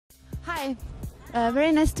Hi,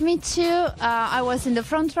 very nice to meet you. I was in the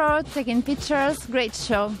front row taking pictures. Great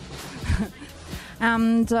show.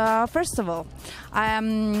 And first of all,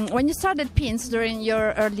 when you started Pins during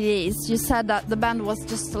your early days, you said that the band was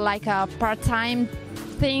just like a part-time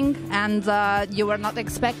thing and you were not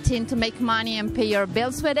expecting to make money and pay your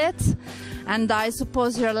bills with it. And I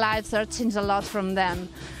suppose your lives are changed a lot from then.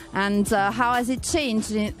 And how has it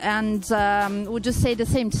changed? And would you say the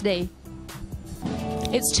same today?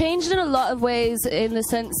 It's changed in a lot of ways, in the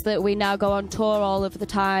sense that we now go on tour all of the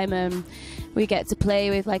time and we get to play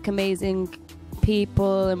with like amazing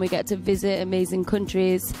people and we get to visit amazing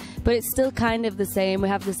countries, but it's still kind of the same. We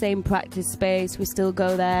have the same practice space, we still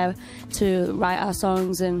go there to write our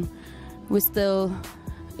songs, and we still,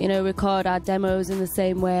 you know, record our demos in the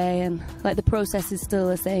same way, and like the process is still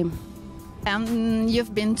the same. And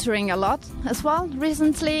you've been touring a lot as well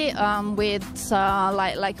recently, with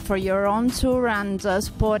like for your own tour and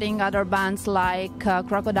supporting other bands like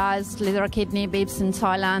Crocodiles, Little Kidney, Babes in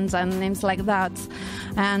Thailand and names like that.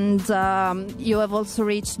 And you have also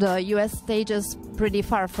reached the US stages pretty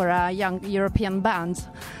far for a young European band.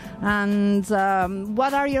 And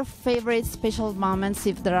what are your favorite special moments,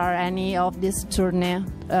 if there are any, of this tourney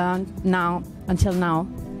until now?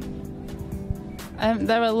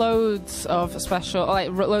 There are loads of special,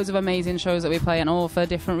 like loads of amazing shows that we play, and all for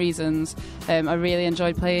different reasons. I really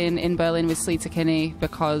enjoyed playing in Berlin with Sleater Kinney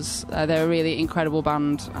because they're a really incredible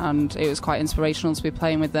band, and it was quite inspirational to be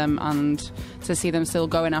playing with them and to see them still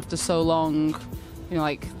going after so long. You know,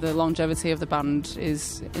 like the longevity of the band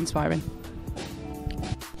is inspiring.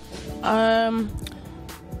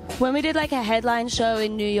 When we did like a headline show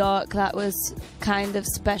in New York, that was kind of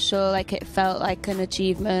special. Like it felt like an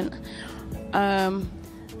achievement.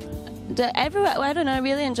 Everywhere, I don't know, I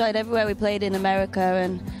really enjoyed everywhere we played in America,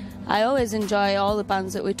 and I always enjoy all the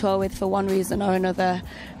bands that we tour with for one reason or another.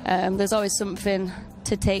 There's always something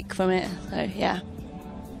to take from it, so yeah.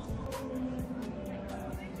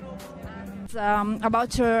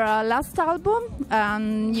 About your last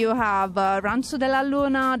album, you have Rancho della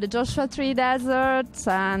Luna, the Joshua Tree Desert,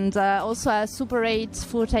 and also a Super 8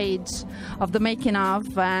 footage of the making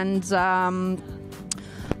of, and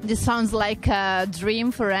this sounds like a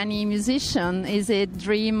dream for any musician. Is it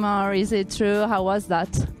dream or is it true? How was that?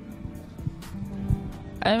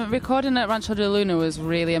 Recording at Rancho de Luna was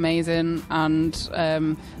really amazing, and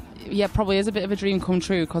yeah, probably is a bit of a dream come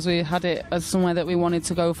true, because we had it as somewhere that we wanted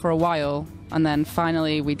to go for a while, and then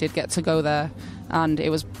finally we did get to go there, and it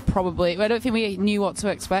was probably, I don't think we knew what to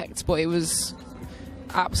expect, but it was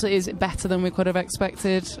absolutely better than we could have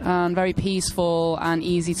expected, and very peaceful and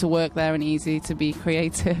easy to work there and easy to be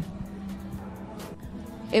creative.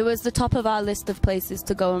 It was the top of our list of places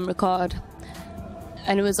to go and record,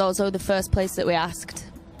 and it was also the first place that we asked.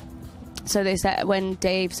 So they said, when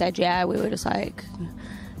Dave said yeah, we were just like,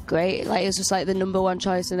 great. Like it was just like the #1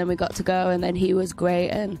 choice, and then we got to go, and then he was great,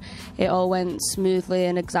 and it all went smoothly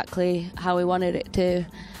and exactly how we wanted it to.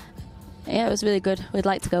 Yeah, it was really good. We'd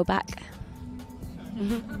like to go back.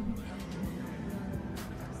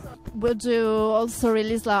 Would you also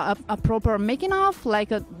release a proper making of, like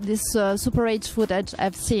this Super 8 footage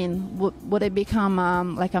I've seen? Would it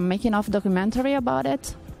become like a making of documentary about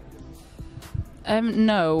it?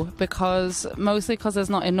 No, mostly because there's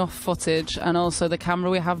not enough footage, and also the camera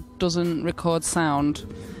we have doesn't record sound.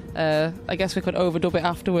 I guess we could overdub it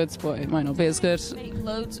afterwards, but it might not be as good.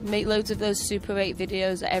 Make loads of those Super 8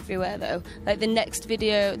 videos everywhere though. Like the next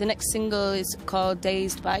single is called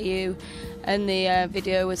Dazed by You, and the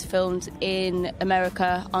video was filmed in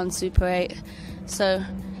America on Super 8. So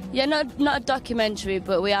yeah, not a documentary,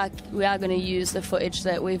 but we are going to use the footage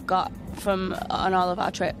that we've got on all of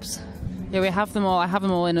our trips. Yeah, we have them all. I have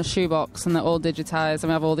them all in a shoebox, and they're all digitised, and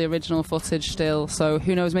we have all the original footage still. So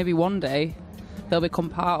who knows, maybe one day they'll become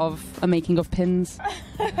part of a making of Pins.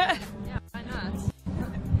 Yeah, why not?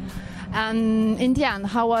 And in the end,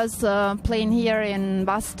 how was playing here in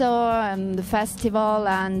Vasto and the festival?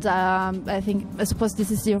 And I suppose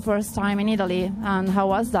this is your first time in Italy. And how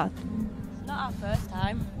was that? Not our first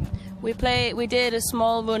time. We did a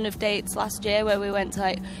small run of dates last year where we went to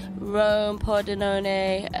like Rome,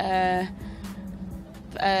 Pordenone,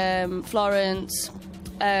 Florence.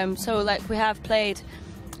 So like we have played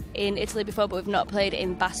in Italy before, but we've not played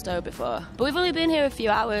in Vasto before. But we've only been here a few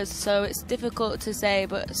hours, so it's difficult to say,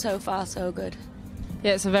 but so far so good.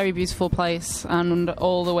 Yeah, it's a very beautiful place, and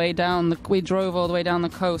all the way down, we drove all the way down the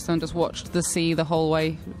coast and just watched the sea the whole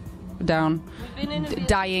way down,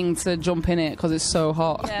 dying to jump in it because it's so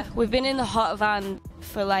hot. Yeah, we've been in the hot van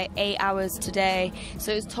for like 8 hours today,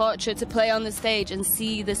 so it's torture to play on the stage and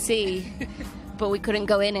see the sea, but we couldn't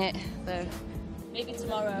go in it, so maybe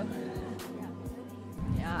tomorrow.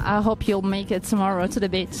 I hope you'll make it tomorrow to the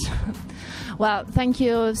beach. Well, thank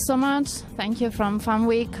you so much. Thank you from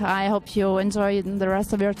Funweek. I hope you enjoy the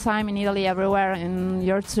rest of your time in Italy, everywhere in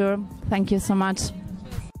your tour. Thank you so much.